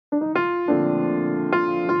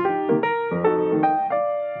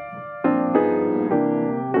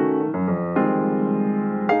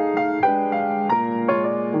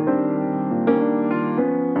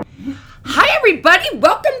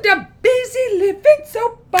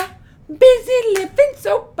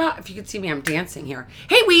you can see me, I'm dancing here.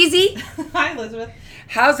 Hey, Wheezy. Hi, Elizabeth.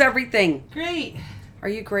 How's everything? Great. Are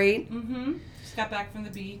you great? Mm-hmm. Just got back from the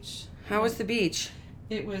beach. How was the beach?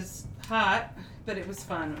 It was hot, but it was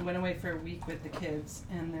fun. I went away for a week with the kids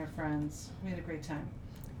and their friends. We had a great time.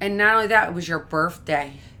 And not only that, it was your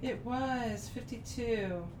birthday. It was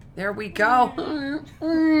 52. There we go.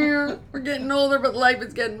 We're getting older, but life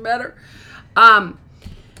is getting better.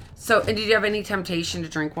 So, and did you have any temptation to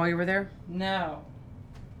drink while you were there? No.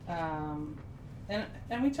 And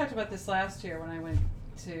we talked about this last year when I went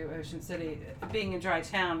to Ocean City. Being in dry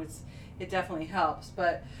town, it definitely helps.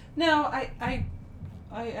 But no, I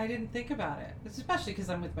didn't think about it, especially because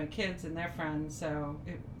I'm with my kids and their friends. So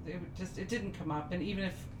it didn't come up. And even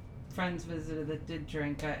if friends visited that did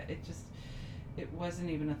drink, it wasn't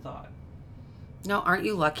even a thought. No, aren't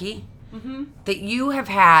you lucky Mm-hmm. that you have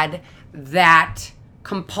had that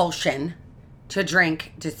compulsion to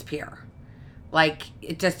drink disappear? Like,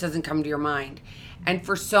 it just doesn't come to your mind. And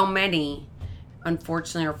for so many,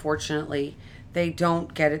 unfortunately or fortunately, they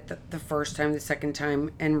don't get it the first time, the second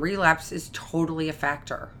time, and relapse is totally a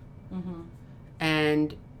factor. Mm-hmm.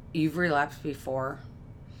 And you've relapsed before.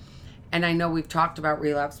 And I know we've talked about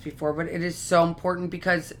relapse before, but it is so important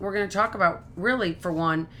because we're going to talk about, really, for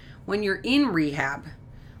one, when you're in rehab,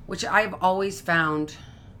 which I've always found,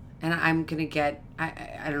 and I'm going to get,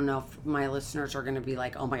 I don't know if my listeners are going to be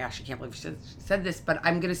like, oh my gosh, I can't believe she said this, but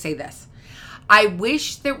I'm going to say this. I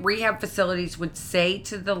wish that rehab facilities would say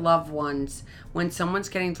to the loved ones when someone's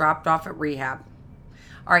getting dropped off at rehab,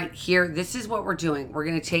 all right, here, this is what we're doing. We're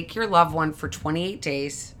going to take your loved one for 28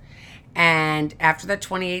 days. And after that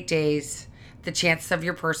 28 days, the chances of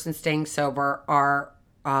your person staying sober are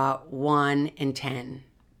 1 in 10,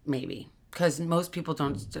 maybe. Because most people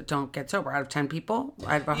don't get sober. Out of 10 people?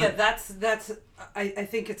 Yeah, that's. I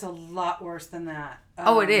think it's a lot worse than that.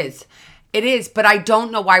 Oh, it is. It is, but I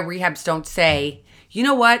don't know why rehabs don't say, you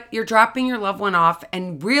know what, you're dropping your loved one off,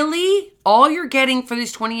 and really, all you're getting for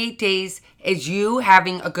these 28 days is you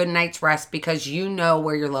having a good night's rest because you know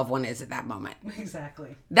where your loved one is at that moment.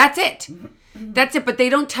 Exactly. That's it. That's it, but they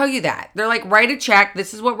don't tell you that. They're like, write a check,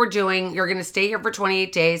 this is what we're doing, you're going to stay here for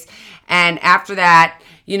 28 days, and after that,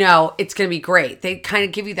 you know, it's going to be great. They kind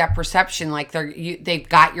of give you that perception like they've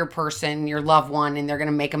got your person, your loved one, and they're going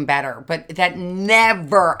to make them better. But that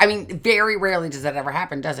never, I mean, very rarely does that ever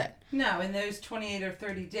happen, does it? No, in those 28 or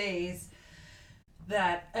 30 days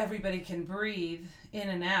that everybody can breathe in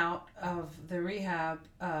and out of the rehab,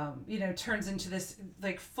 turns into this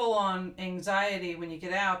like full-on anxiety when you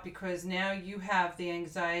get out, because now you have the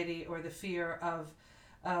anxiety or the fear of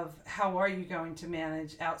how are you going to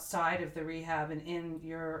manage outside of the rehab and in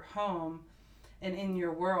your home and in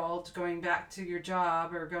your world, going back to your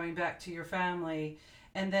job or going back to your family.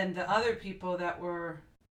 And then the other people that were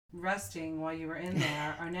resting while you were in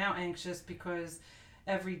there are now anxious because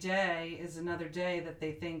every day is another day that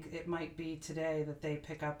they think it might be today that they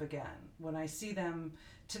pick up again. When I see them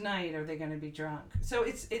tonight, are they going to be drunk? So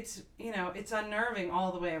it's unnerving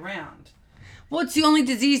all the way around. Well, it's the only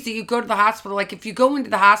disease that you go to the hospital. Like, if you go into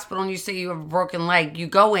the hospital and you say you have a broken leg, you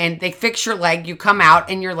go in, they fix your leg, you come out,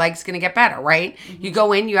 and your leg's going to get better, right? Mm-hmm. You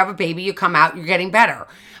go in, you have a baby, you come out, you're getting better.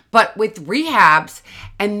 But with rehabs,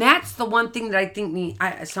 and that's the one thing that I think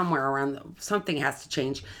somewhere around something has to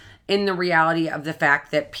change in the reality of the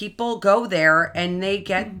fact that people go there and they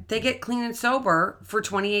get clean and sober for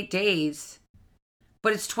 28 days.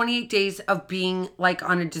 But it's 28 days of being like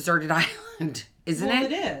on a deserted island. Isn't it? Well,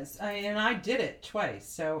 it is. And I did it twice,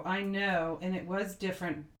 so I know, and it was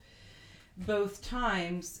different both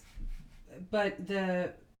times. But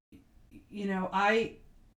there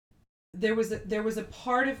was a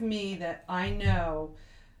part of me that I know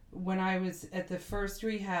when I was at the first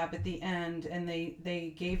rehab at the end, and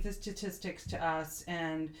they gave the statistics to us,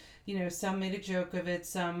 and some made a joke of it,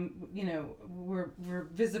 some were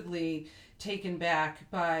visibly taken back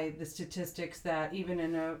by the statistics that even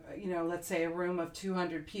in a let's say a room of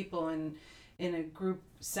 200 people in a group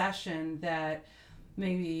session, that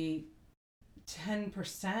maybe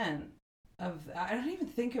 10% of, I don't even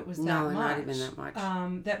think it was that much. No, not even that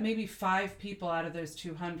much. That maybe 5 people out of those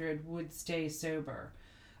 200 would stay sober.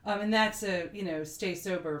 And that's stay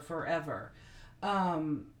sober forever.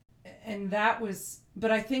 And that was, but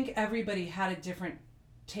I think everybody had a different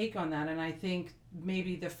take on that. And I think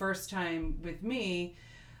maybe the first time with me,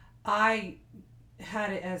 I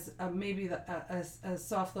had it as a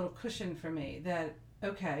soft little cushion for me that,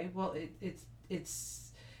 okay, well,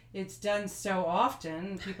 it's done so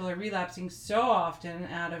often. People are relapsing so often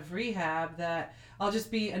out of rehab that I'll just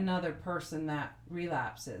be another person that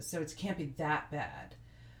relapses. So it can't be that bad.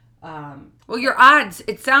 Well, your odds,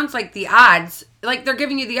 it sounds like the odds, like they're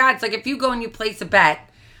giving you the odds. Like if you go and you place a bet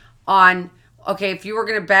on, okay, if you were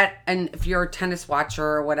going to bet, and if you're a tennis watcher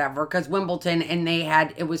or whatever, because Wimbledon, and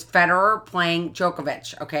it was Federer playing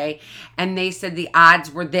Djokovic, okay? And they said the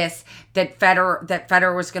odds were this, that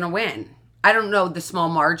Federer was going to win. I don't know the small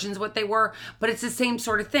margins, what they were, but it's the same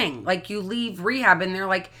sort of thing. Like you leave rehab and they're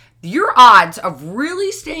like, your odds of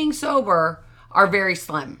really staying sober are very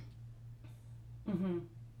slim. Mm-hmm.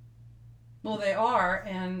 Well, they are,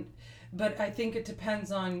 but I think it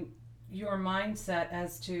depends on your mindset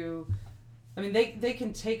as to, I mean, they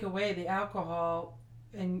can take away the alcohol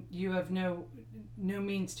and you have no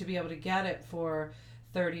means to be able to get it for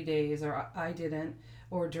 30 days, or I didn't,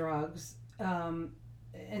 or drugs.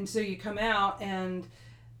 And so you come out and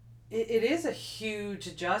it is a huge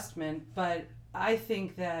adjustment, but I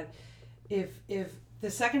think that if the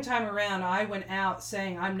second time around I went out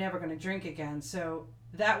saying I'm never going to drink again, so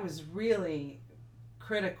that was really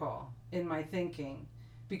critical in my thinking,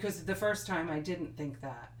 because the first time I didn't think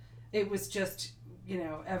that. It was just,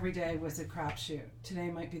 every day was a crapshoot. Today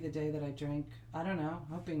might be the day that I drink. I don't know,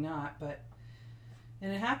 hoping not,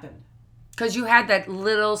 and it happened. Because you had that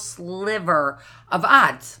little sliver of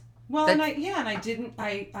odds. Well, and I didn't,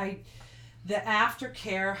 the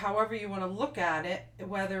aftercare, however you want to look at it,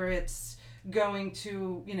 whether it's going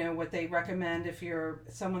to, what they recommend if you're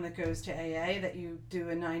someone that goes to AA, that you do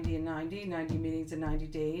a 90 meetings in 90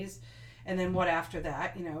 days. And then what after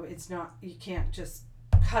that, it's not, you can't just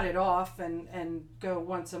cut it off and go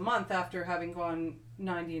once a month after having gone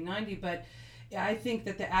 90. But I think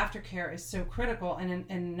that the aftercare is so critical,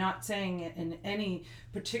 and not saying it in any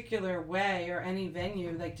particular way or any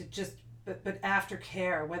venue, like to just, but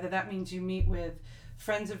aftercare, whether that means you meet with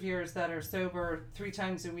friends of yours that are sober 3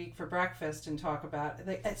 times a week for breakfast and talk about it.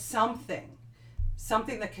 Like, it's something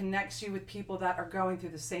that connects you with people that are going through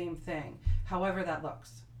the same thing, however that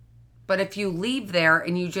looks. But if you leave there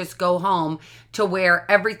and you just go home to where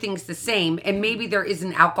everything's the same, and maybe there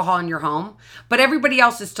isn't alcohol in your home, but everybody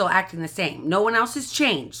else is still acting the same. No one else has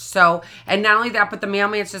changed. So, and not only that, but the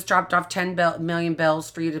mailman's just dropped off 10 million bills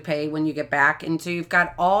for you to pay when you get back. And so you've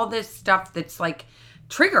got all this stuff that's like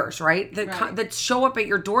triggers, right? That show up at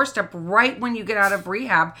your doorstep right when you get out of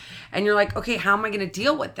rehab. And you're like, okay, how am I going to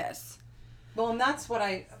deal with this? Well, and that's what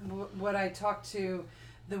I talk to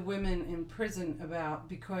the women in prison about,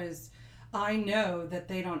 because I know that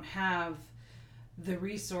they don't have the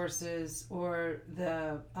resources or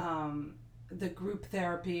the group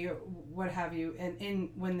therapy or what have you, and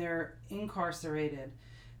when they're incarcerated.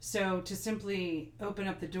 So to simply open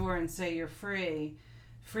up the door and say you're free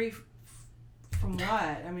from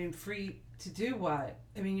what? I mean, free to do what?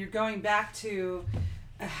 I mean, you're going back to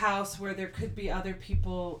a house where there could be other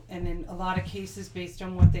people, and in a lot of cases, based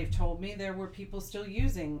on what they've told me, there were people still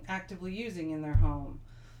actively using in their home,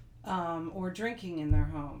 or drinking in their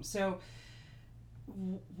home. So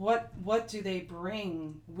what do they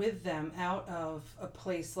bring with them out of a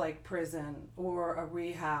place like prison or a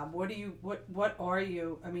rehab? What are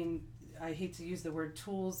you, I mean, I hate to use the word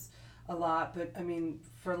tools a lot, but I mean,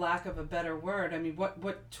 for lack of a better word, I mean,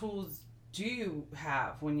 what tools do you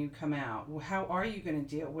have when you come out? How are you going to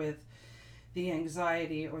deal with the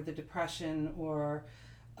anxiety or the depression, or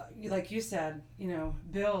like you said,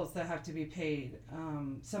 bills that have to be paid?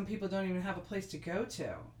 Some people don't even have a place to go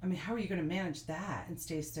to. I mean, how are you going to manage that and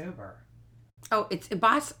stay sober? Oh, it's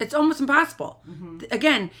impossible. It's almost impossible. Mm-hmm.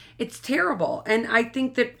 Again, it's terrible. And I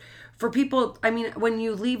think that for people, I mean, when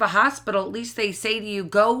you leave a hospital, at least they say to you,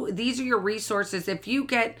 go, these are your resources.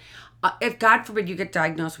 If God forbid you get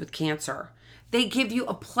diagnosed with cancer, they give you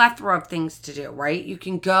a plethora of things to do, right? You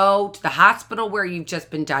can go to the hospital where you've just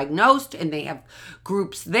been diagnosed, and they have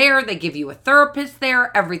groups there. They give you a therapist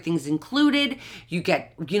there. Everything's included. You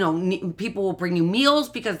get, people will bring you meals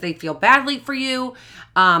because they feel badly for you.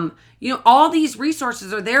 All these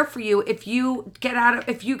resources are there for you if you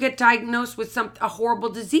get diagnosed with a horrible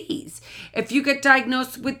disease. If you get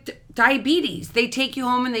diagnosed with diabetes, they take you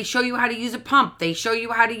home and they show you how to use a pump. They show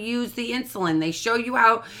you how to use the insulin. They show you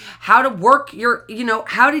how to work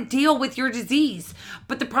how to deal with your disease.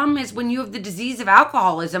 But the problem is, when you have the disease of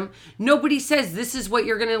alcoholism, nobody says this is what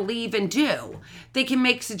you're going to leave and do. They can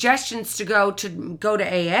make suggestions to go to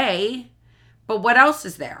AA, but what else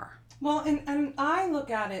is there? Well, and I look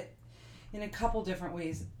at it in a couple different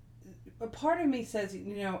ways. A part of me says,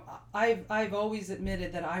 I've always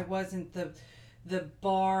admitted that I wasn't the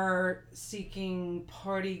bar seeking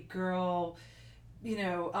party girl,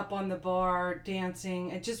 up on the bar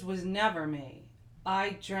dancing. It just was never me.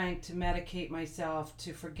 I drank to medicate myself,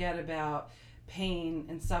 to forget about pain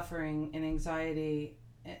and suffering and anxiety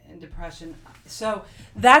and depression. So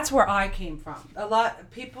that's where I came from.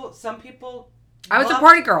 Some people. I was a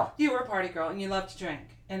party girl. You were a party girl, and you loved to drink,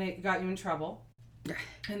 and it got you in trouble,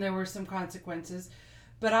 and there were some consequences.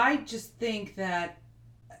 But I just think that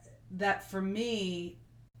for me,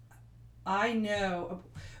 I know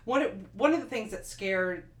one of the things that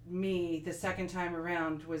scared me the second time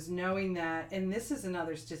around was knowing that, and this is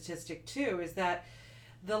another statistic too, is that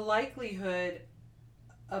the likelihood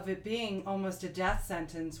of it being almost a death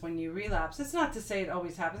sentence when you relapse. It's not to say it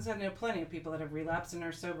always happens. I know plenty of people that have relapsed and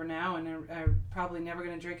are sober now and are probably never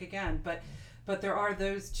going to drink again. But there are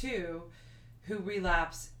those too who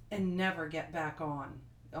relapse and never get back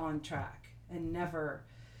on track, and never,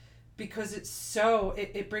 because it's so,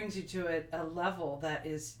 it brings you to a level that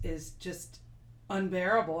is just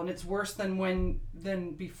unbearable, and it's worse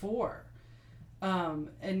than before.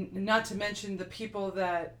 And not to mention the people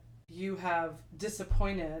that you have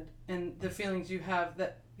disappointed, and the feelings you have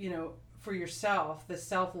that, for yourself, the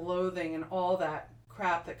self-loathing and all that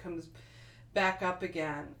crap that comes back up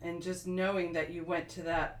again, and just knowing that you went to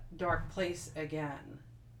that dark place again.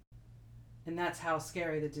 And that's how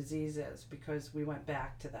scary the disease is, because we went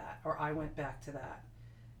back to that, or I went back to that,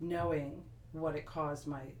 knowing what it caused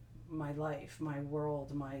my life, my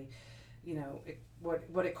world, my,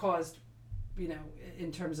 what it caused,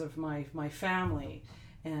 in terms of my family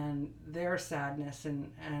and their sadness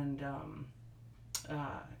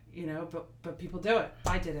but people do it.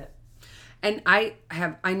 I did it. And I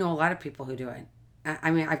know a lot of people who do it.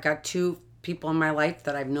 I mean, I've got 2 people in my life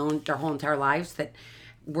that I've known their whole entire lives that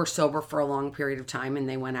were sober for a long period of time, and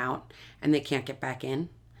they went out and they can't get back in,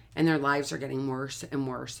 and their lives are getting worse and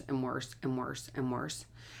worse and worse and worse and worse,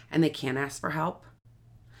 and they can't ask for help.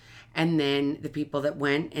 And then the people that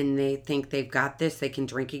went and they think they've got this, they can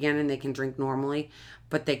drink again and they can drink normally,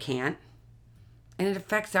 but they can't. And it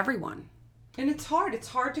affects everyone. And it's hard. It's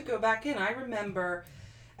hard to go back in. I remember,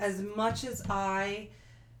 as much as I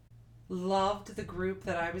loved the group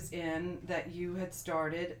that I was in, that you had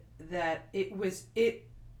started, that it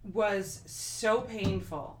was so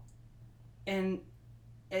painful and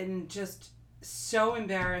just so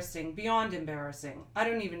embarrassing, beyond embarrassing. I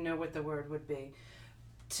don't even know what the word would be.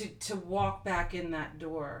 To walk back in that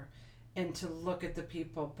door and to look at the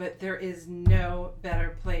people. But there is no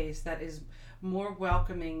better place that is more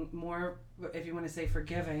welcoming, more, if you want to say,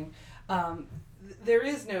 forgiving. There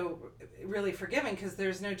is no really forgiving, because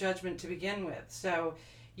there's no judgment to begin with. So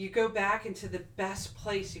you go back into the best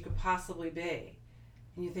place you could possibly be,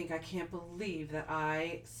 and you think, I can't believe that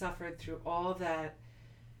I suffered through all that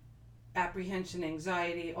apprehension,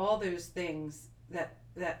 anxiety, all those things that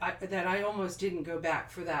I almost didn't go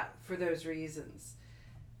back for those reasons.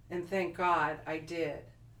 And thank God I did,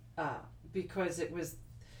 because it was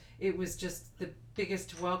just the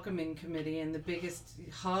biggest welcoming committee and the biggest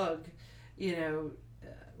hug,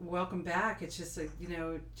 welcome back. It's just like,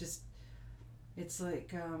 it's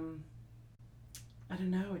like, I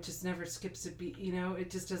don't know, it just never skips a beat,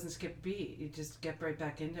 it just doesn't skip a beat. You just get right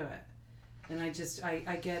back into it. And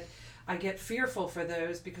I get fearful for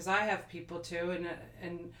those, because I have people too,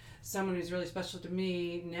 and someone who's really special to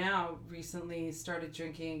me now recently started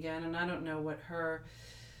drinking again, and I don't know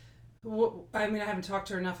I haven't talked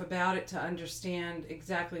to her enough about it to understand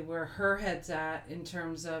exactly where her head's at, in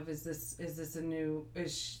terms of, is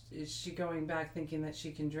she going back thinking that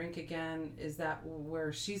she can drink again? Is that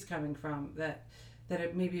where she's coming from? That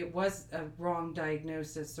maybe it was a wrong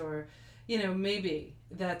diagnosis, or maybe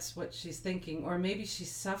that's what she's thinking, or maybe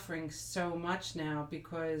she's suffering so much now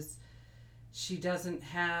because she doesn't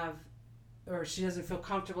feel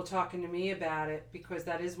comfortable talking to me about it, because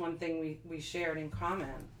that is one thing we shared in common.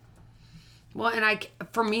 Well, and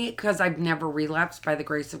for me, because I've never relapsed, by the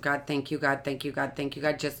grace of God, thank you, God, thank you, God, thank you,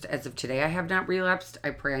 God. Just as of today, I have not relapsed. I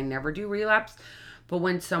pray I never do relapse. But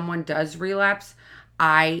when someone does relapse,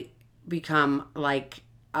 I become like,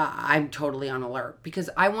 I'm totally on alert, because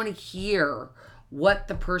I want to hear what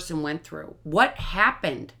the person went through. What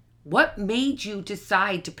happened? What made you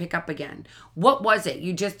decide to pick up again? What was it?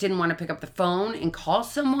 You just didn't want to pick up the phone and call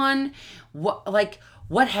someone?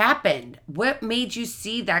 What happened? What made you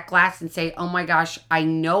see that glass and say, oh my gosh, I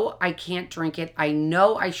know I can't drink it. I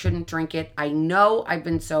know I shouldn't drink it. I know I've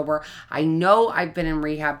been sober. I know I've been in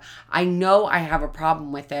rehab. I know I have a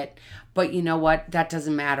problem with it. But you know what? That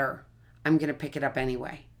doesn't matter. I'm going to pick it up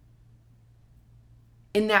anyway.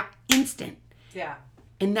 In that instant. Yeah.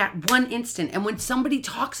 In that one instant. And when somebody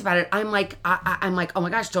talks about it, I'm like, oh my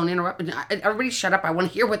gosh, don't interrupt. Everybody shut up. I want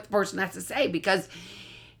to hear what the person has to say, because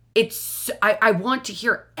I want to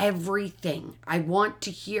hear everything. I want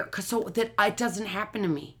to hear, so that it doesn't happen to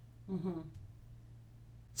me. Mm-hmm.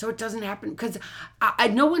 So it doesn't happen because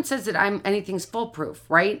no one says that anything's foolproof,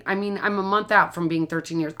 right? I mean, I'm a month out from being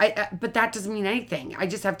 13 years, but that doesn't mean anything. I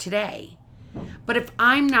just have today. But if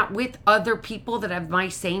I'm not with other people that have my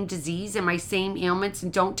same disease and my same ailments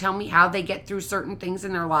and don't tell me how they get through certain things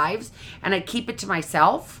in their lives, and I keep it to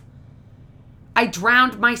myself, I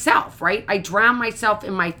drowned myself, right? I drown myself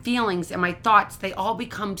in my feelings and my thoughts. They all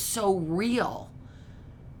become so real,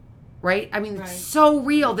 right? I mean, it's so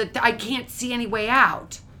real that I can't see any way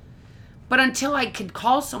out. But until I could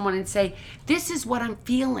call someone and say, this is what I'm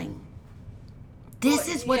feeling. This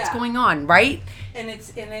is what's going on, right?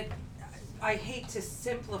 I hate to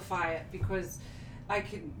simplify it because I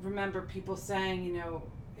can remember people saying,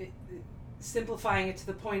 simplifying it to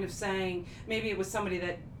the point of saying maybe it was somebody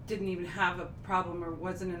that didn't even have a problem or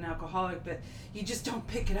wasn't an alcoholic, but you just don't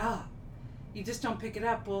pick it up. You just don't pick it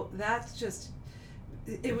up. Well, that's just,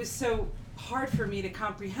 it was so hard for me to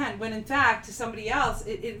comprehend when in fact to somebody else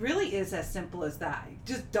it really is as simple as that.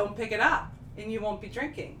 Just don't pick it up and you won't be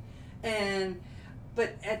drinking.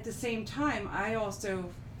 But at the same time, I also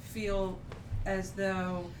feel as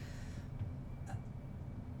though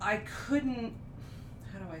I couldn't,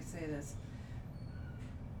 how do I say this?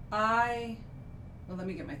 Well, let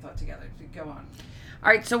me get my thought together. Go on. All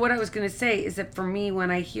right, so what I was going to say is that for me, when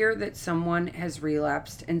I hear that someone has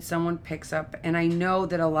relapsed and someone picks up, and I know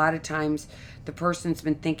that a lot of times the person's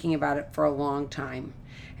been thinking about it for a long time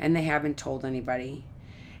and they haven't told anybody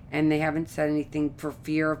and they haven't said anything for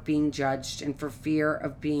fear of being judged and for fear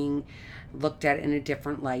of being looked at in a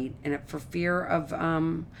different light and for fear of,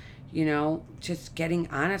 just getting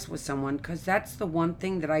honest with someone, because that's the one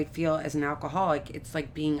thing that I feel as an alcoholic. It's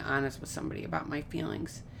like being honest with somebody about my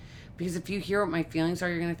feelings. Because if you hear what my feelings are,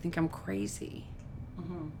 you're going to think I'm crazy.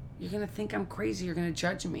 Mm-hmm. You're going to think I'm crazy. You're going to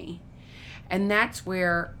judge me. And that's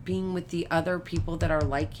where being with the other people that are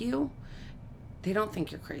like you, they don't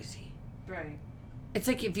think you're crazy. Right. It's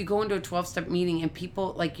like if you go into a 12-step meeting and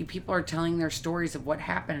people are telling their stories of what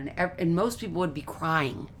happened, and most people would be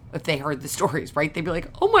crying if they heard the stories, right? They'd be like,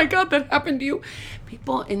 oh my God, that happened to you.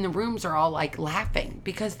 People in the rooms are all like laughing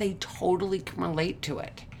because they totally can relate to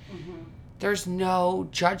it. Mm-hmm. There's no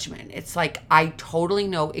judgment. It's like, I totally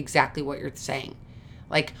know exactly what you're saying.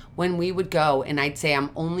 Like when we would go and I'd say, I'm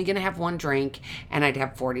only going to have one drink, and I'd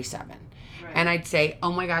have 47. Right. And I'd say,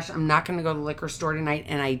 oh my gosh, I'm not going to go to the liquor store tonight.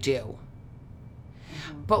 And I do.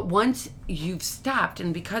 Mm-hmm. But once you've stopped,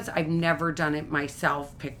 and because I've never done it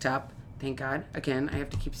myself, picked up, thank God. Again, I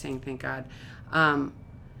have to keep saying thank God.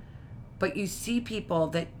 But you see people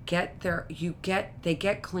that they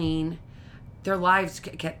get clean. Their lives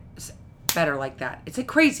get better like that. It's like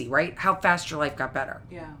crazy, right? How fast your life got better.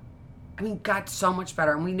 Yeah. I mean, got so much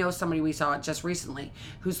better. And we know somebody we saw it just recently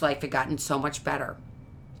whose life had gotten so much better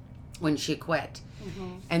when she quit.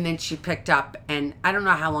 Mm-hmm. And then she picked up, and I don't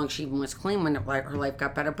know how long she even was clean when her life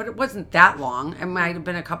got better, but it wasn't that long. It might have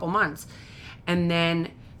been a couple months. And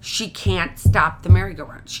then she can't stop the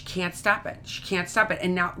merry-go-round. She can't stop it. She can't stop it.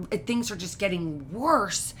 And now things are just getting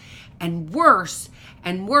worse and worse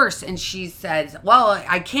and worse. And she says, well,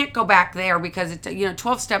 I can't go back there because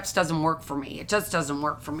 12 steps doesn't work for me. It just doesn't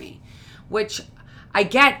work for me, which I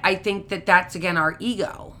get. I think that that's, again, our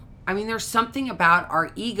ego. I mean, there's something about our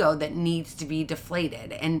ego that needs to be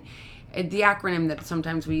deflated. And the acronym that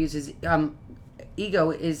sometimes we use is ego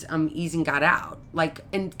is easing God out. Like,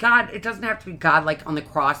 and God, it doesn't have to be God like on the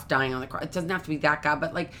cross, dying on the cross. It doesn't have to be that God,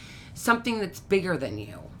 but like something that's bigger than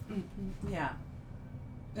you. Mm-hmm. Yeah.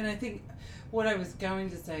 And I think what I was going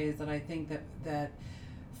to say is that I think that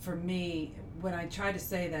for me, when I try to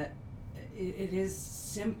say that it is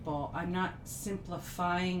simple, I'm not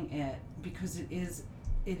simplifying it because it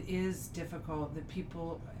is difficult that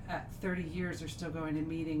people at 30 years are still going to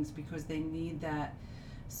meetings because they need that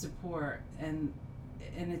support, and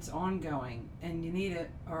it's ongoing, and you need it,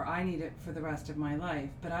 or I need it for the rest of my life.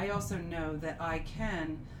 But I also know that I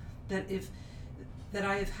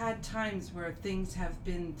have had times where things have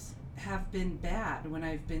been bad when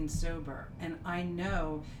I've been sober, and I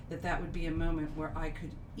know that would be a moment where I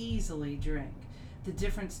could easily drink. The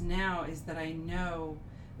difference now is that I know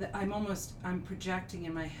that I'm projecting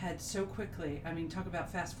in my head so quickly. I mean, talk about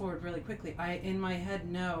fast forward really quickly. I, in my head,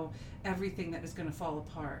 know everything that is going to fall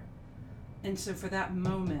apart. And so for that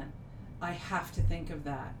moment, I have to think of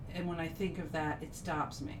that. And when I think of that, it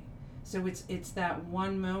stops me. So it's that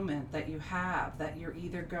one moment that you have that you're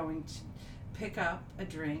either going to pick up a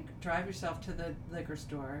drink, drive yourself to the liquor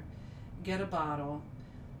store, get a bottle,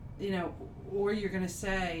 or you're going to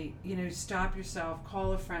say, stop yourself,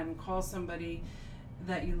 call a friend, call somebody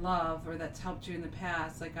that you love or that's helped you in the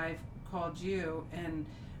past, like I've called you, and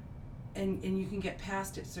and you can get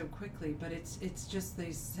past it so quickly, but it's just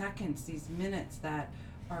these seconds, these minutes that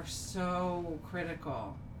are so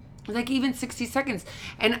critical. Like even 60 seconds.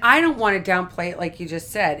 And I don't want to downplay it like you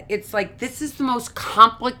just said. It's like this is the most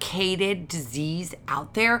complicated disease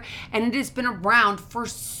out there. And it has been around for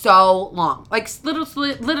so long. Like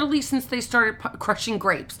literally since they started crushing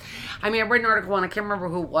grapes. I mean, I read an article and I can't remember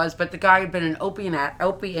who it was, but the guy had been an opium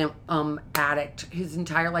addict his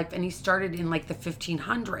entire life. And he started in like the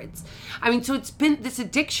 1500s. I mean, so this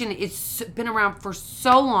addiction has been around for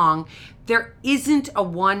so long. There isn't a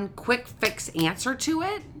one quick fix answer to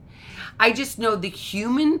it. I just know the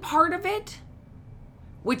human part of it,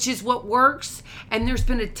 which is what works. And there's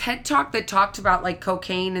been a TED Talk that talked about like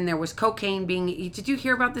cocaine, and there was cocaine being, did you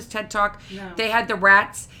hear about this TED Talk? No. They had the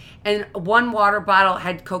rats, and one water bottle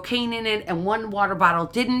had cocaine in it, and one water bottle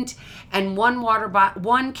didn't. And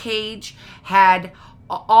one cage had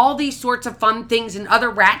all these sorts of fun things and other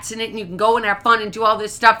rats in it, and you can go and have fun and do all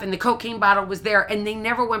this stuff, and the cocaine bottle was there, and they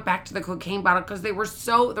never went back to the cocaine bottle because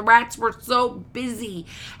the rats were so busy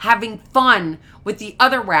having fun with the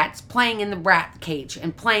other rats playing in the rat cage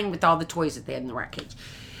and playing with all the toys that they had in the rat cage.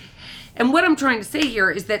 And what I'm trying to say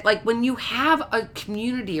here is that like when you have a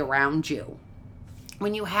community around you,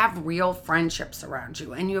 when you have real friendships around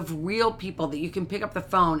you, and you have real people that you can pick up the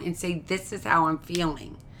phone and say, this is how I'm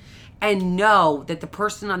feeling, and know that the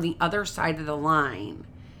person on the other side of the line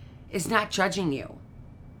is not judging you.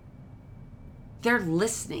 They're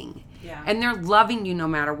listening. Yeah. And they're loving you no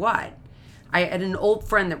matter what. I had an old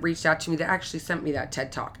friend that reached out to me that actually sent me that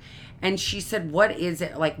TED Talk. And she said, what is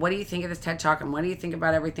it? Like, what do you think of this TED Talk? And what do you think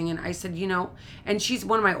about everything? And I said, and she's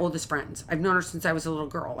one of my oldest friends. I've known her since I was a little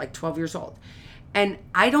girl, like 12 years old. And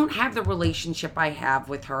I don't have the relationship I have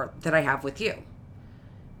with her that I have with you.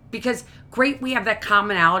 Because great, we have that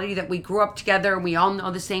commonality that we grew up together and we all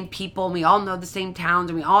know the same people and we all know the same towns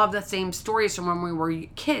and we all have the same stories from when we were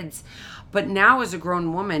kids. But now as a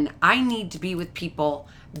grown woman, I need to be with people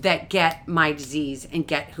that get my disease and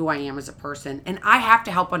get who I am as a person. And I have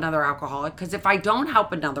to help another alcoholic, because if I don't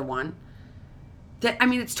help another one,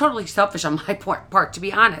 it's totally selfish on my part, to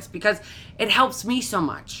be honest, because it helps me so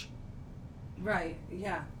much. Right,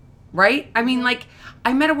 yeah. Right? I mean, like,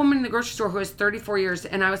 I met a woman in the grocery store who has 34 years,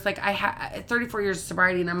 and I was like, I have 34 years of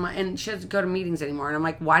sobriety, and she doesn't go to meetings anymore. And I'm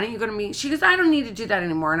like, why don't you go to meetings? She goes, I don't need to do that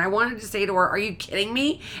anymore. And I wanted to say to her, are you kidding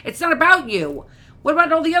me? It's not about you. What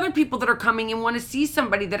about all the other people that are coming and want to see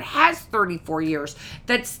somebody that has 34 years,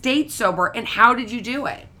 that stayed sober, and how did you do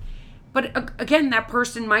it? But again, that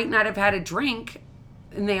person might not have had a drink,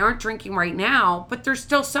 and they aren't drinking right now, but they're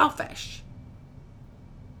still selfish.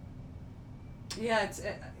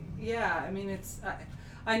 Yeah,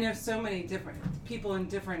 I know so many different people in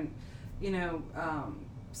different,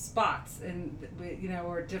 spots, and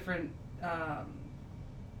or different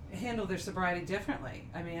handle their sobriety differently.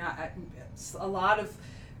 I mean, a lot of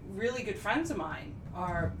really good friends of mine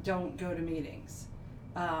don't go to meetings.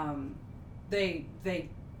 They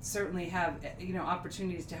certainly have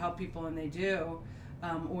opportunities to help people, and they do,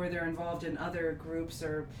 or they're involved in other groups,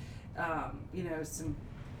 or some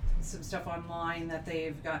stuff online that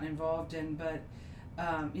they've gotten involved in. But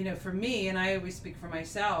for me, and I always speak for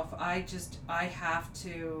myself, I have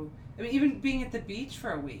to, even being at the beach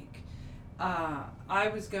for a week, I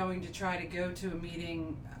was going to try to go to a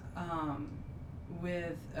meeting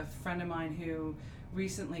with a friend of mine who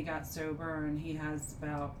recently got sober, and he has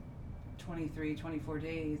about 24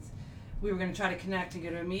 days. We were going to try to connect and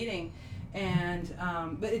go to a meeting, and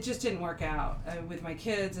but it just didn't work out with my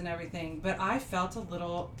kids and everything. But I felt a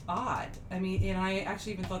little odd. And I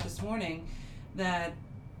actually even thought this morning that,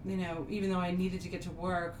 even though I needed to get to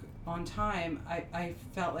work on time, I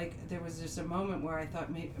felt like there was just a moment where I thought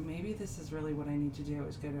maybe this is really what I need to do,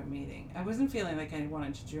 is go to a meeting. I wasn't feeling like I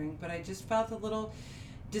wanted to drink, but I just felt a little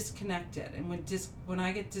disconnected. And when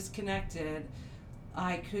I get disconnected,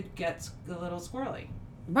 I could get a little squirrely.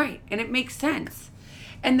 Right, and it makes sense.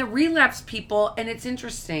 And the relapse people, and it's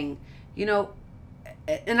interesting,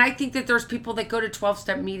 and I think that there's people that go to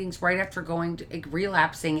 12-step meetings right after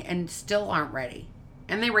relapsing and still aren't ready.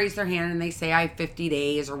 And they raise their hand and they say, I have 50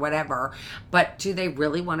 days or whatever. But do they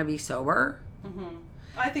really want to be sober? Mm-hmm.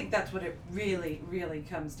 I think that's what it really, really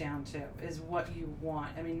comes down to, is what you want.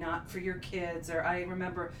 Not for your kids. Or I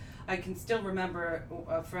can still remember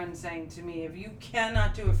a friend saying to me, if you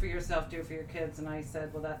cannot do it for yourself, do it for your kids. And I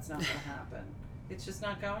said, well, that's not going to happen. It's just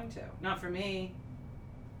not going to. Not for me.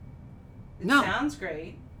 It sounds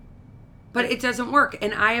great. But it doesn't work.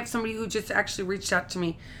 And I have somebody who just actually reached out to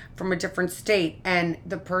me from a different state, and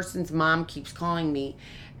the person's mom keeps calling me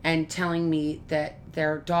and telling me that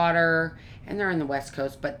their daughter, and they're in the West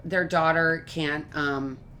Coast, but their daughter can't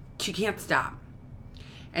she can't stop.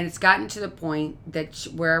 And it's gotten to the point that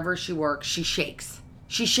wherever she works, she shakes.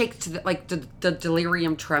 She shakes to the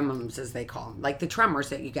delirium tremens, as they call them, like the tremors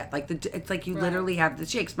that you get. Like it's like you literally have the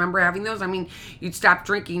shakes. Remember having those? I mean, you'd stop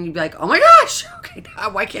drinking, you'd be like, "Oh my gosh, okay,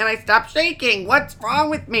 why can't I stop shaking? What's wrong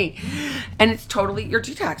with me?" And it's totally you're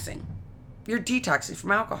detoxing. You're detoxing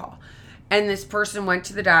from alcohol. And this person went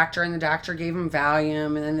to the doctor, and the doctor gave him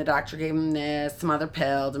Valium, and then the doctor gave him some other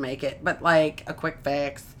pill to make it, but like a quick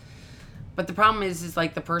fix. But the problem is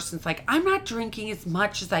like the person's like, I'm not drinking as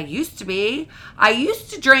much as I used to be. I used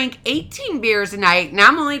to drink 18 beers a night. Now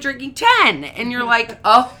I'm only drinking 10. And you're like,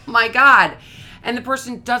 oh my God. And the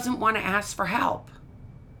person doesn't want to ask for help.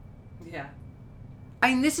 Yeah. I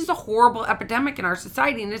mean, this is a horrible epidemic in our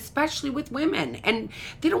society, and especially with women. And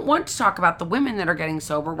they don't want to talk about the women that are getting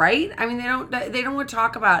sober, right? I mean, they don't want to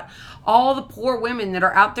talk about all the poor women that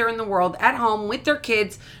are out there in the world at home with their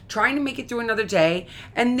kids trying to make it through another day,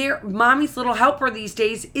 and their mommy's little helper these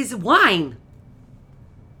days is wine.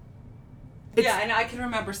 Yeah, and I can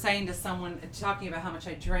remember saying to someone, talking about how much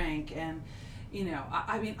I drank, and you know,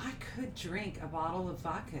 I mean, I could drink a bottle of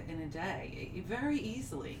vodka in a day very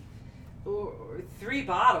easily. Or 3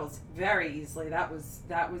 bottles very easily. That was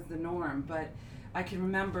the norm. But I can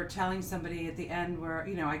remember telling somebody at the end where,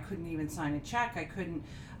 you know, I couldn't even sign a check. I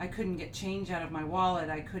couldn't get change out of my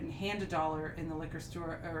wallet. I couldn't hand $1 in the liquor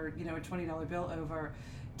store, or, you know, a $20 bill over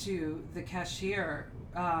to the cashier.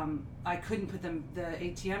 I couldn't put the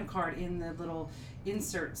ATM card in the little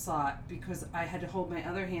insert slot because I had to hold my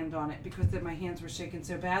other hand on it because my hands were shaking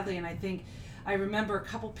so badly. And I remember a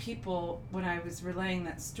couple people, when I was relaying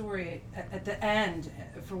that story at the end,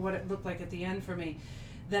 for what it looked like at the end for me,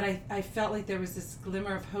 that I felt like there was this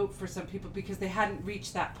glimmer of hope for some people because they hadn't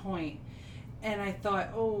reached that point. And I thought,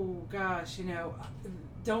 oh gosh, you know,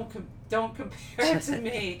 don't compare to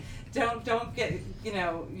me. Don't get, you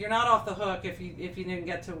know, you're not off the hook if you didn't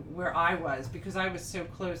get to where I was, because I was so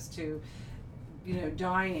close to, you know,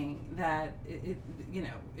 dying that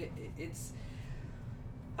it's.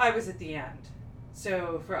 I was at the end.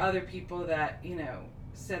 So for other people that, you know,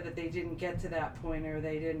 said that they didn't get to that point, or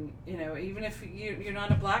they didn't, you know, even if you're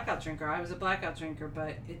not a blackout drinker, I was a blackout drinker,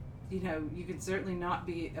 but it, you know, you can certainly not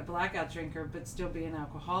be a blackout drinker but still be an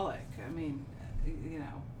alcoholic. I mean, you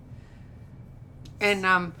know.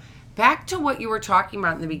 And back to what you were talking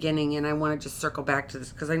about in the beginning, and I want to just circle back to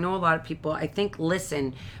this because I know a lot of people, I think,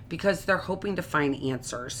 listen because they're hoping to find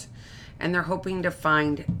answers, and they're hoping to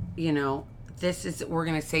find, you know, we're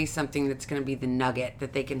going to say something that's going to be the nugget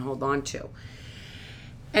that they can hold on to.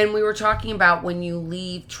 And we were talking about when you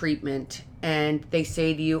leave treatment and they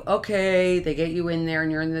say to you, okay, they get you in there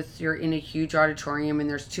and you're in a huge auditorium and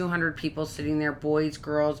there's 200 people sitting there, boys,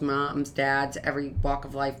 girls, moms, dads, every walk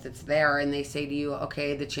of life that's there. And they say to you,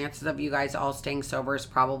 okay, the chances of you guys all staying sober is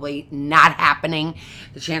probably not happening.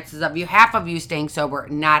 The chances of half of you staying sober,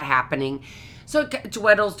 not happening. So it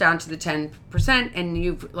dwindles down to the 10%,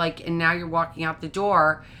 and now you're walking out the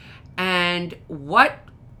door. And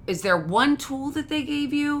is there one tool that they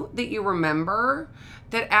gave you that you remember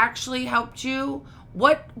that actually helped you?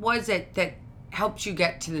 What was it that helped you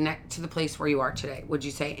get to the place where you are today, would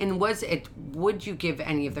you say? And would you give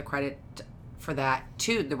any of the credit for that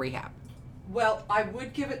to the rehab? Well, I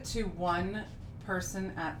would give it to one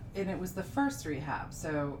person and it was the first rehab.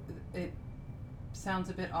 So it sounds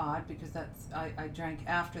a bit odd because I drank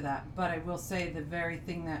after that, but I will say the very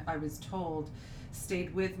thing that I was told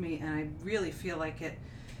stayed with me, and I really feel like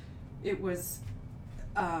it was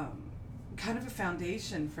kind of a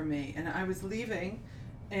foundation for me. And I was leaving,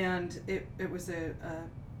 and it was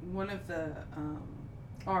one of the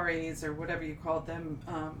RAs or whatever you called them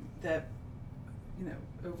that, you know,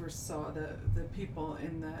 oversaw the people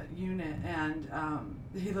in the unit, and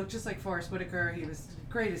he looked just like Forrest Whitaker. He was the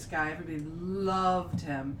greatest guy. Everybody loved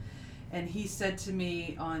him, and he said to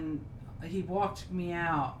me he walked me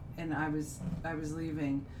out, and I was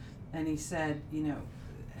leaving, and he said, you know,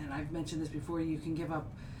 and I've mentioned this before, you can give up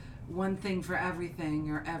one thing for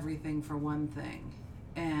everything or everything for one thing,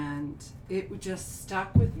 and it just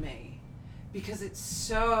stuck with me because it's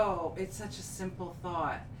such a simple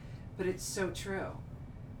thought. But it's so true.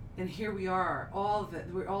 And here we are, all of it.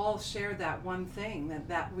 We all shared that one thing,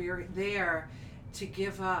 that we're there to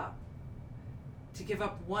give up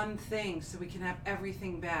one thing so we can have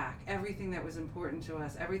everything back, everything that was important to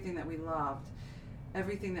us, everything that we loved,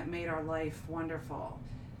 everything that made our life wonderful,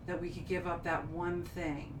 that we could give up that one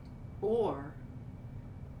thing. Or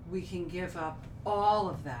we can give up all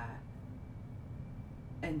of that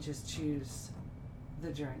and just choose the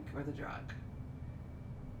drink or the drug.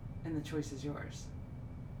 And the choice is yours.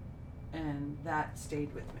 And that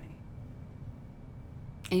stayed with me.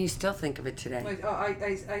 And you still think of it today. Like,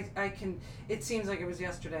 I can. It seems like it was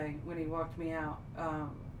yesterday when he walked me out,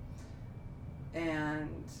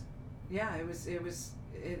 and yeah, it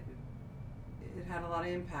had a lot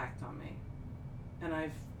of impact on me, and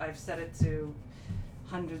I've said it to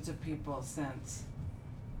hundreds of people since.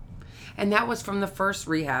 And that was from the first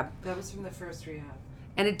rehab. That was from the first rehab.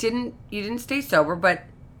 And you didn't stay sober, but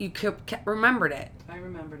you kept remembered it. I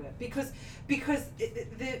remembered it because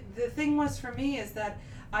the thing was for me is that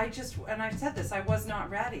and I've said this, I was not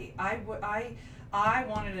ready. I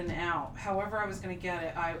wanted an out. However I was going to get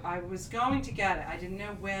it, I was going to get it. I didn't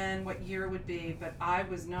know what year it would be, but I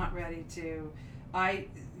was not ready to. The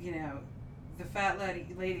fat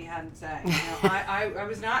lady hadn't said. I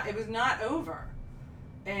was not. It was not over,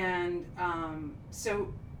 and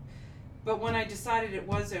so. But when I decided it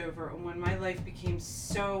was over, and when my life became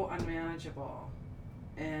so unmanageable,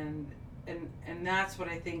 and that's what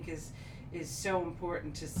I think is so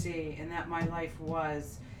important to see, and that my life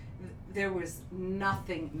there was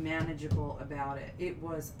nothing manageable about it. It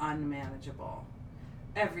was unmanageable.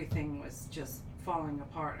 Everything was just falling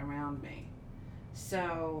apart around me.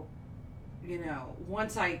 So,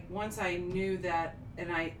 once I knew that,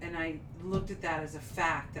 and I looked at that as a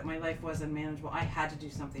fact that my life was unmanageable, I had to do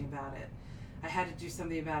something about it. I had to do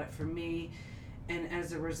something about it for me, and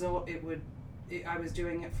as a result, I was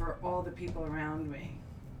doing it for all the people around me.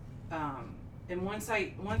 And once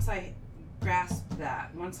I grasped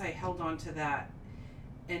that, once I held on to that,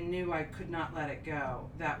 and knew I could not let it go,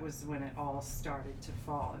 that was when it all started to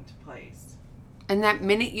fall into place. And that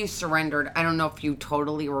minute you surrendered, I don't know if you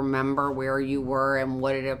totally remember where you were and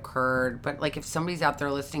what had occurred, but like if somebody's out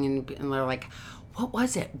there listening and they're like, what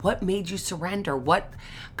was it? What made you surrender?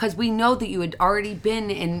 Because we know that you had already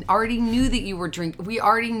been and already knew that you were drinking. We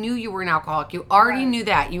already knew you were an alcoholic. You already knew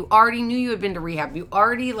that. You already knew you had been to rehab. You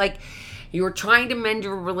already you were trying to mend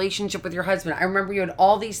your relationship with your husband. I remember you had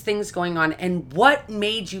all these things going on. And what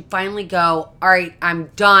made you finally go, all right, I'm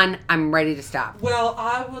done. I'm ready to stop? Well,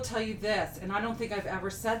 I will tell you this, and I don't think I've ever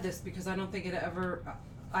said this because I don't think it ever,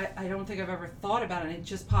 I don't think I've ever thought about it. It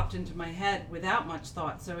just popped into my head without much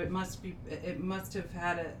thought. So it must have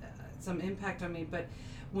had some impact on me. But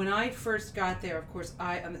when I first got there, of course,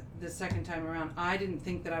 the second time around, I didn't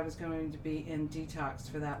think that I was going to be in detox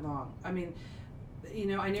for that long. I mean,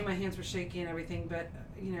 I knew my hands were shaky and everything, but,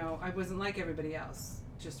 I wasn't like everybody else.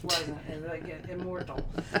 Just wasn't, like immortal.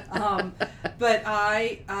 But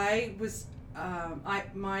I was, I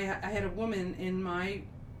had a woman in my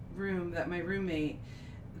room, my roommate,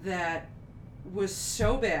 that was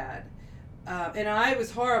so bad, and I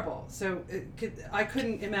was horrible. So I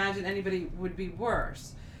couldn't imagine anybody would be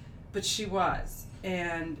worse, but she was.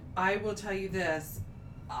 And I will tell you this,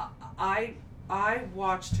 I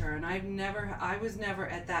watched her, and I was never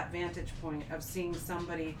at that vantage point of seeing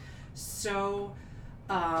somebody so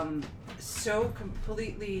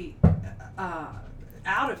completely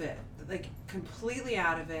out of it, like completely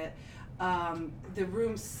out of it. The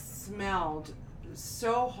room smelled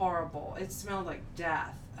so horrible. It smelled like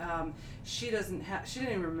death. She didn't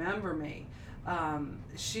even remember me.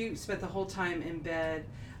 She spent the whole time in bed.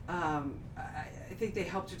 I think they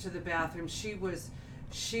helped her to the bathroom. She was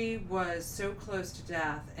so close to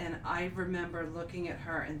death, and I remember looking at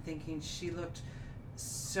her and thinking she looked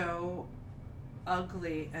so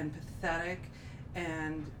ugly and pathetic,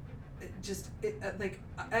 and like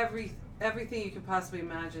everything you could possibly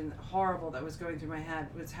imagine horrible that was going through my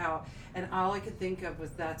head was how, and all I could think of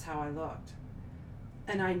was that's how I looked.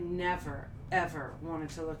 And I never ever wanted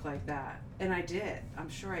to look like that, and I did. I'm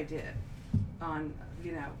sure I did on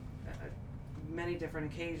many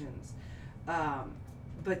different occasions.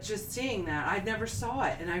 But just seeing that, I never saw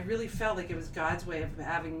it, and I really felt like it was God's way of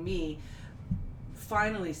having me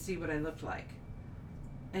finally see what I looked like.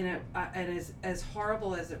 And as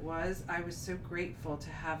horrible as it was, I was so grateful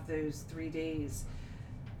to have those 3 days.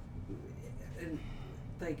 And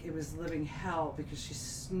like it was living hell because she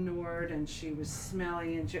snored and she was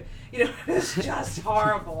smelly and it was just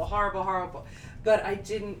horrible, horrible, horrible. But I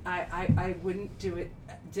wouldn't do it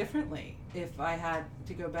differently if I had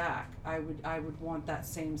to go back. I would want that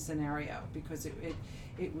same scenario because it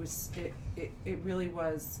really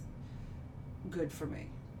was good for me.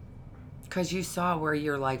 Because you saw where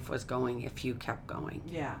your life was going if you kept going.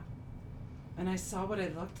 Yeah. And I saw what I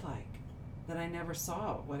looked like that I never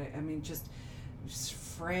saw. Just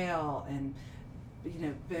frail and,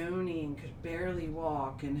 bony and could barely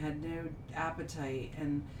walk and had no appetite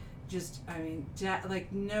and just,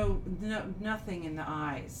 nothing in the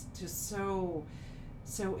eyes. Just so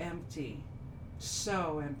empty.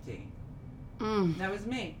 So empty. That was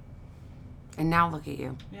me. And now look at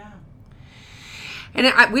you. Yeah. And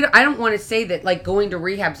I don't want to say that like going to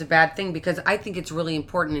rehab's a bad thing, because I think it's really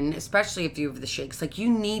important, and especially if you have the shakes. Like, you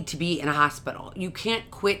need to be in a hospital. You can't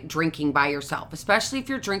quit drinking by yourself, especially if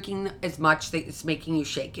you're drinking as much that it's making you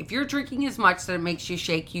shake. If you're drinking as much that it makes you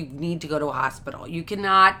shake, you need to go to a hospital. You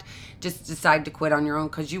cannot just decide to quit on your own,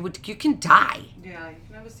 because you can die. Yeah, you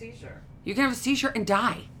can have a seizure. You can have a seizure and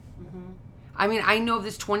die. I mean, I know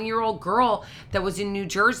this 20-year-old girl that was in New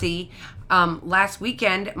Jersey last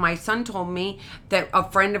weekend. My son told me that a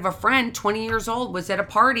friend of a friend, 20 years old, was at a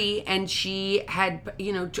party, and she had,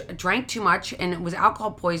 drank too much, and it was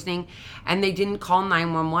alcohol poisoning, and they didn't call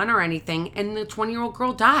 911 or anything, and the 20-year-old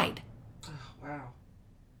girl died. Oh, wow.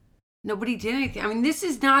 Nobody did anything. I mean, this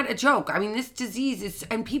is not a joke. I mean, this disease is,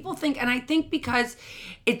 and people think, and I think because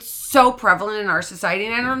it's so prevalent in our society,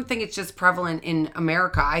 and I don't think it's just prevalent in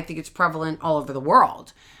America. I think it's prevalent all over the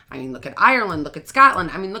world. I mean, look at Ireland, look at Scotland.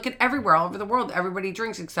 I mean, look at everywhere, all over the world. Everybody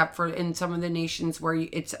drinks, except for in some of the nations where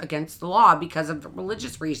it's against the law because of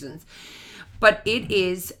religious reasons. But it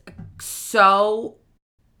is so,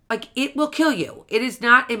 like, it will kill you. It is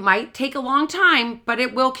not, it might take a long time, but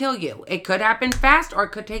it will kill you. It could happen fast, or it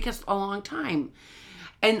could take us a long time.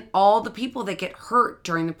 And all the people that get hurt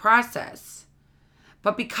during the process.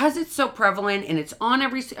 But because it's so prevalent and it's on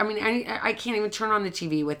I can't even turn on the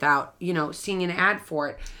TV without, seeing an ad for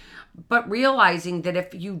it. But realizing that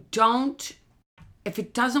if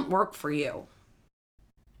it doesn't work for you,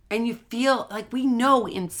 and you feel like, we know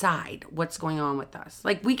inside what's going on with us.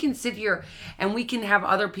 Like, we can sit here and we can have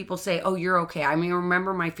other people say, oh, you're okay. I mean, I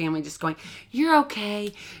remember my family just going, you're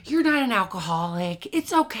okay. You're not an alcoholic.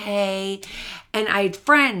 It's okay. And I had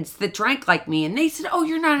friends that drank like me, and they said, oh,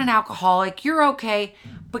 you're not an alcoholic. You're okay.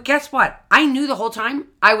 But guess what? I knew the whole time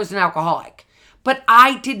I was an alcoholic. But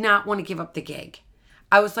I did not want to give up the gig.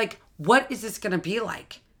 I was like, what is this going to be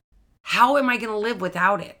like? How am I going to live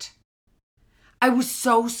without it? I was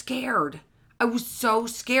so scared. And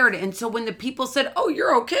so when the people said, oh,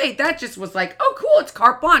 you're okay, that just was like, oh, cool, it's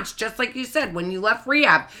carte blanche. Just like you said, when you left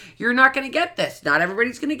rehab, you're not going to get this. Not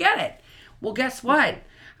everybody's going to get it. Well, guess what?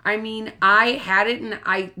 I mean, I had it, and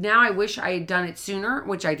I wish I had done it sooner,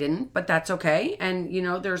 which I didn't, but that's okay. And,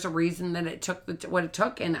 there's a reason that it took what it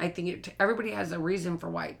took. And I think everybody has a reason for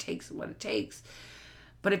why it takes what it takes.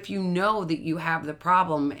 But if you know that you have the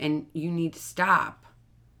problem and you need to stop,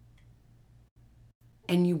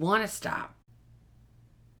 and you want to stop.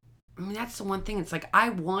 I mean, that's the one thing. It's like, I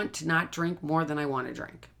want to not drink more than I want to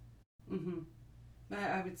drink. Mm-hmm.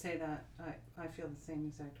 I would say that. I feel the same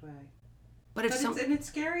exact way. But it's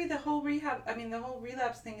scary, the whole rehab. I mean, the whole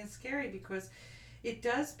relapse thing is scary, because it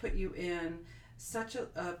does put you in such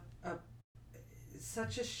a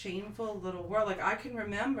shameful little world. Like, I can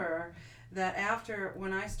remember that after,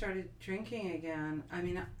 when I started drinking again, I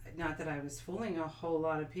mean, not that I was fooling a whole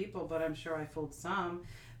lot of people, but I'm sure I fooled some,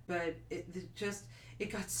 but it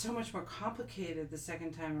got so much more complicated the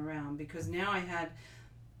second time around, because now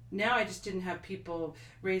I just didn't have people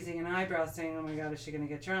raising an eyebrow saying, oh my God, is she going to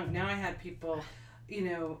get drunk? Now I had people,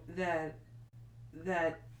 that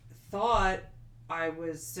thought I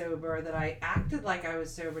was sober, that I acted like I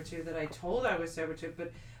was sober too, that I told I was sober too,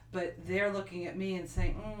 but they're looking at me and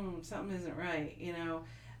saying, something isn't right,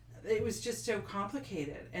 It was just so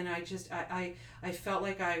complicated, and I felt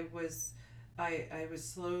like I was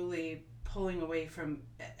slowly pulling away from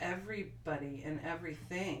everybody and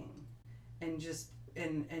everything, and just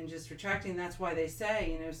retracting. That's why they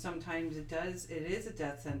say, sometimes it is a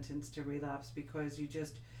death sentence to relapse, because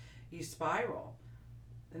you spiral,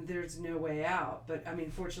 and there's no way out. But I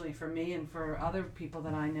mean, fortunately for me and for other people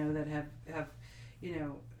that I know that have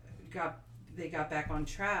got back on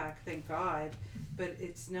track, thank God. But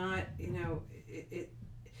it's not,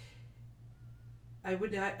 I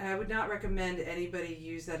would not recommend anybody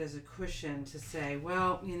use that as a cushion to say,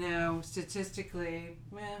 well, statistically,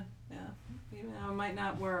 it might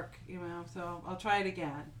not work, so I'll try it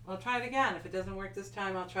again. If it doesn't work this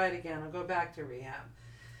time, I'll try it again. I'll go back to rehab.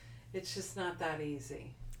 It's just not that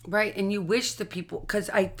easy. Right, and you wish the people, because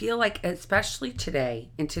I feel like, especially today,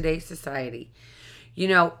 in today's society,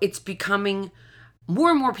 it's becoming,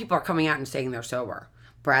 more and more people are coming out and saying they're sober.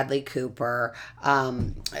 Bradley Cooper,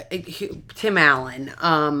 Tim Allen,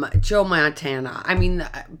 Joe Montana. I mean,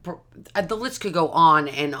 the list could go on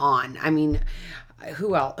and on. I mean,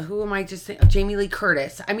 who else? Who am I just saying? Jamie Lee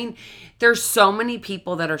Curtis. I mean, there's so many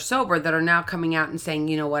people that are sober that are now coming out and saying,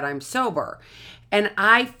 you know what, I'm sober. And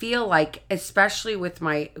I feel like, especially with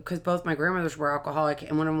because both my grandmothers were alcoholic,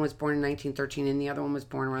 and one of them was born in 1913 and the other one was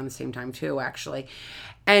born around the same time too, actually.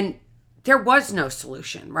 And there was no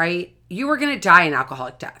solution, right? You were going to die an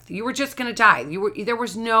alcoholic death. You were just going to die. There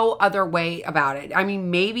was no other way about it. I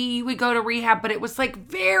mean, maybe you would go to rehab, but it was like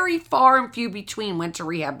very far and few between went to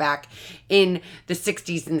rehab back in the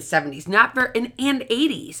 60s and the 70s, not very, and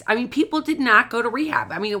 80s. I mean, people did not go to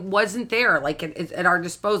rehab. I mean, it wasn't there like at our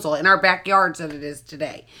disposal in our backyards that it is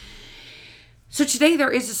today. So today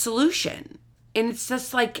there is a solution. And it's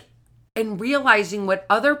just like, and realizing what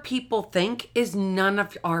other people think is none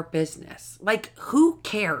of our business. Like, who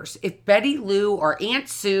cares if Betty Lou or Aunt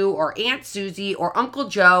Sue or Aunt Susie or Uncle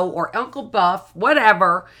Joe or Uncle Buff,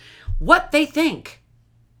 whatever, what they think?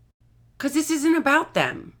 Because this isn't about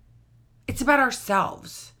them. It's about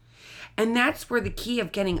ourselves. And that's where the key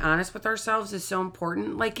of getting honest with ourselves is so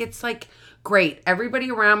important. Like, it's like, great,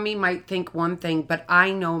 everybody around me might think one thing, but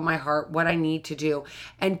I know in my heart what I need to do.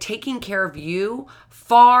 And taking care of you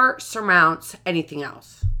far surmounts anything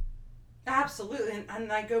else. Absolutely.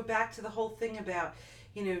 And I go back to the whole thing about,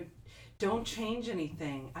 don't change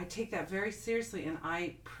anything. I take that very seriously, and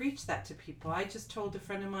I preach that to people. I just told a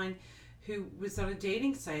friend of mine who was on a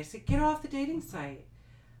dating site, I said, get off the dating site.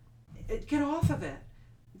 Get off of it.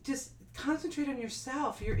 Just concentrate on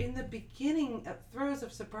yourself. You're in the beginning of throes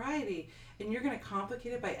of sobriety, and you're going to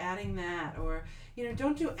complicate it by adding that, or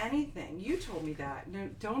don't do anything. You told me that. No,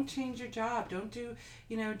 don't change your job. Don't do,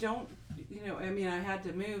 I mean, I had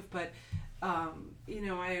to move, but I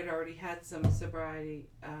had already had some sobriety,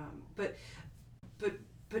 but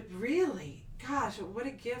really, gosh, what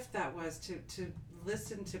a gift that was to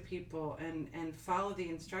listen to people and follow the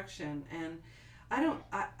instruction. And I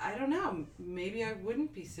don't know. Maybe I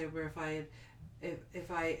wouldn't be sober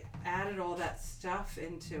if I added all that stuff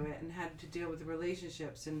into it and had to deal with the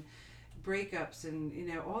relationships and breakups and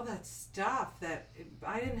all that stuff. That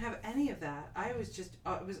I didn't have any of that. I was just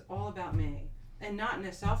it was all about me, and not in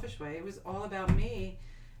a selfish way. It was all about me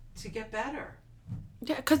to get better.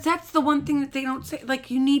 Yeah, because that's the one thing that they don't say.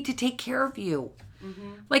 Like, you need to take care of you.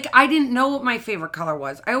 Mm-hmm. Like, I didn't know what my favorite color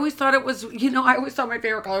was. I always thought it was, I always thought my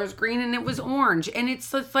favorite color was green, and it was orange. And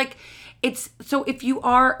it's just like, so if you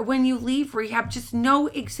are, when you leave rehab, just know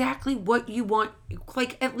exactly what you want,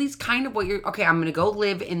 like at least kind of what okay, I'm going to go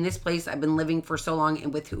live in this place I've been living for so long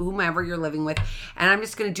and with whomever you're living with. And I'm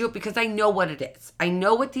just going to do it because I know what it is. I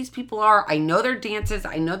know what these people are. I know their dances.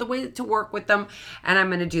 I know the way to work with them. And I'm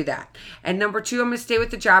going to do that. And number 2, I'm going to stay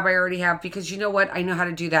with the job I already have, because you know what? I know how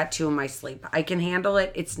to do that too in my sleep. I can handle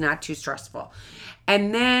it. It's not too stressful.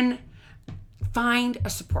 And then find a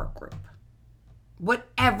support group.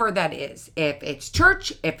 Whatever that is, if it's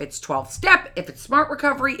church, if it's 12-step, if it's smart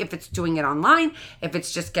recovery, if it's doing it online, if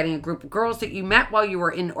it's just getting a group of girls that you met while you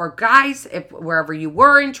were in, or guys, if wherever you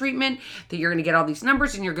were in treatment, that you're going to get all these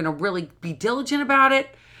numbers and you're going to really be diligent about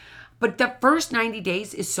it. But the first 90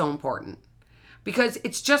 days is so important, because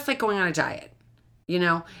it's just like going on a diet.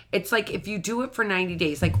 It's like if you do it for 90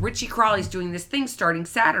 days, like Richie Crawley's doing this thing starting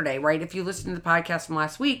Saturday, right? If you listen to the podcast from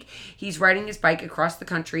last week, he's riding his bike across the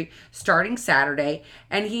country starting Saturday.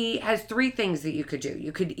 And he has 3 things that you could do.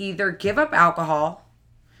 You could either give up alcohol,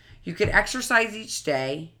 you could exercise each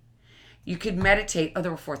day, you could meditate. Oh,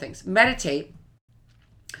 there were 4 things. Meditate,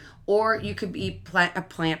 or you could eat a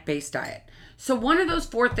plant-based diet. So one of those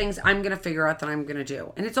 4 things I'm going to figure out that I'm going to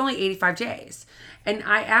do. And it's only 85 days. And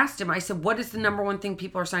I asked him, I said, what is the number 1 thing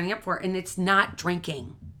people are signing up for? And it's not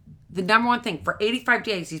drinking. The number 1 thing for 85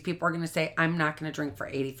 days, these people are going to say, I'm not going to drink for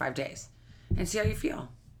 85 days. And see how you feel.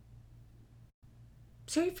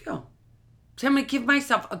 See how you feel. So I'm going to give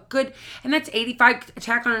myself a good, and that's 85,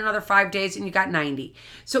 tack on another 5 days, and you got 90.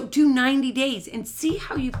 So do 90 days and see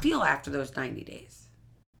how you feel after those 90 days.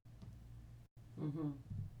 Mm-hmm.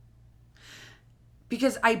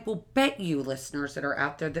 Because I will bet you, listeners that are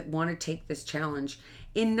out there that want to take this challenge,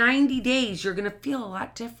 in 90 days, you're going to feel a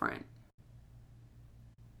lot different.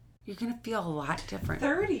 You're going to feel a lot different.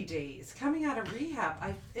 30 days. Coming out of rehab,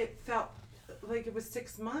 it felt like it was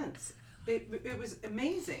 6 months. It was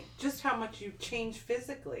amazing just how much you change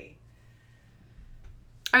physically.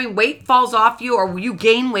 I mean, weight falls off you, or you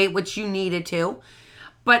gain weight, which you needed to.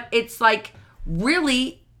 But it's like,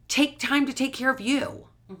 really take time to take care of you.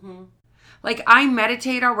 Mm-hmm. Like, I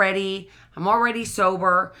meditate already. I'm already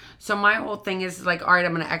sober. So my whole thing is like, all right,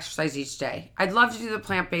 I'm going to exercise each day. I'd love to do the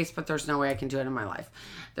plant-based, but there's no way I can do it in my life.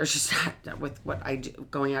 There's just not with what I do,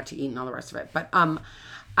 going out to eat and all the rest of it. But I'm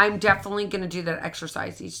definitely going to do that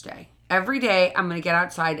exercise each day. Every day, I'm going to get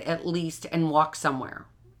outside at least and walk somewhere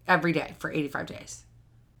every day for 85 days.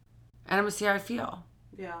 And I'm going to see how I feel.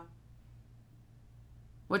 Yeah.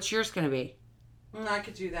 What's yours going to be? I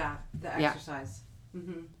could do that, the exercise.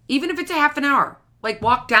 Mm-hmm. Even if it's a half an hour. Like,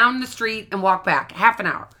 walk down the street and walk back. Half an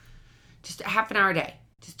hour. Just a half an hour a day.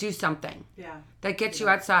 Just do something. Yeah. That gets you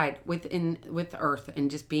outside with earth and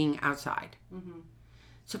just being outside. Mm-hmm.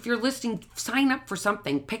 So if you're listening, sign up for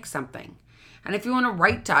something, pick something. And if you want to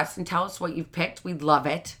write to us and tell us what you've picked, we'd love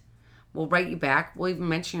it. We'll write you back. We'll even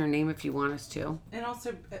mention your name if you want us to. And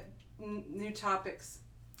also new topics.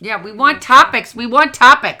 Yeah, we want topics. We want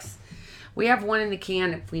topics. We have one in the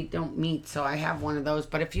can if we don't meet, so I have one of those.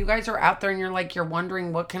 But if you guys are out there and you're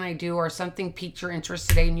wondering what can I do, or something piqued your interest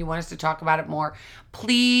today and you want us to talk about it more,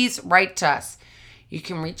 please write to us. You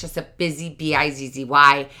can reach us at Bizzy,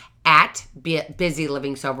 B-I-Z-Z-Y, at Busy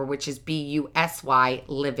Living Sober, which is B-U-S-Y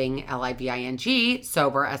Living, L-I-V-I-N-G,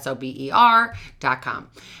 sober, S-O-B-E-R.com.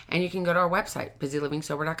 And you can go to our website,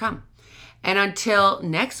 busylivingsober.com. And until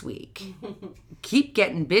next week, keep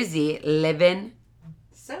getting busy living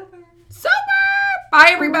Sober. sober. Bye,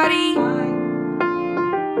 everybody. Bye.